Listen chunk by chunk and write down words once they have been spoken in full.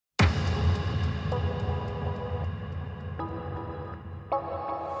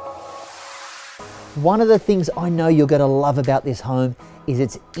One of the things I know you're going to love about this home is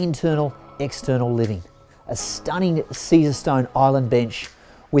its external living. A stunning Caesar stone island bench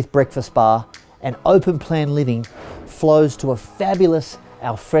with breakfast bar and open plan living flows to a fabulous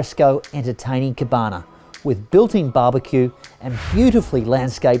alfresco entertaining cabana with built-in barbecue and beautifully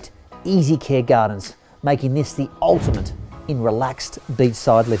landscaped easycare gardens, making this the ultimate in relaxed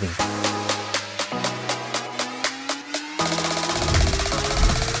beachside living.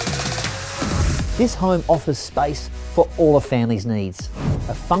 This home offers space for all a family's needs.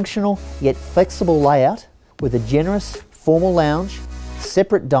 A functional yet flexible layout with a generous formal lounge,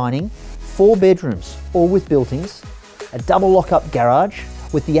 separate dining, 4 bedrooms, all with built-ins, a double lock-up garage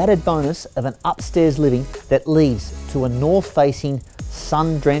with the added bonus of an upstairs living that leads to a north-facing,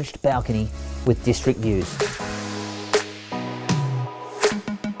 sun-drenched balcony with district views.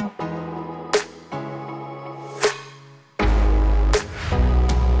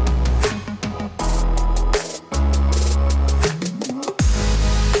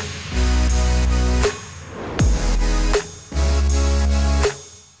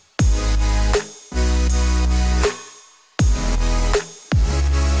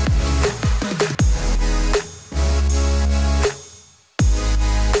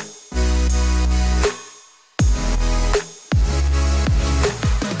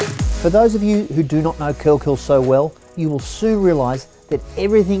 For those of you who do not know Clarke Humel so well, you will soon realise that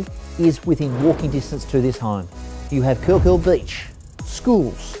everything is within walking distance to this home. You have Clarke Humel Beach,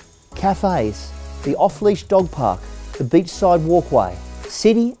 schools, cafes, the off-leash dog park, the beachside walkway,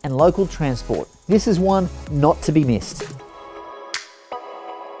 city and local transport. This is one not to be missed.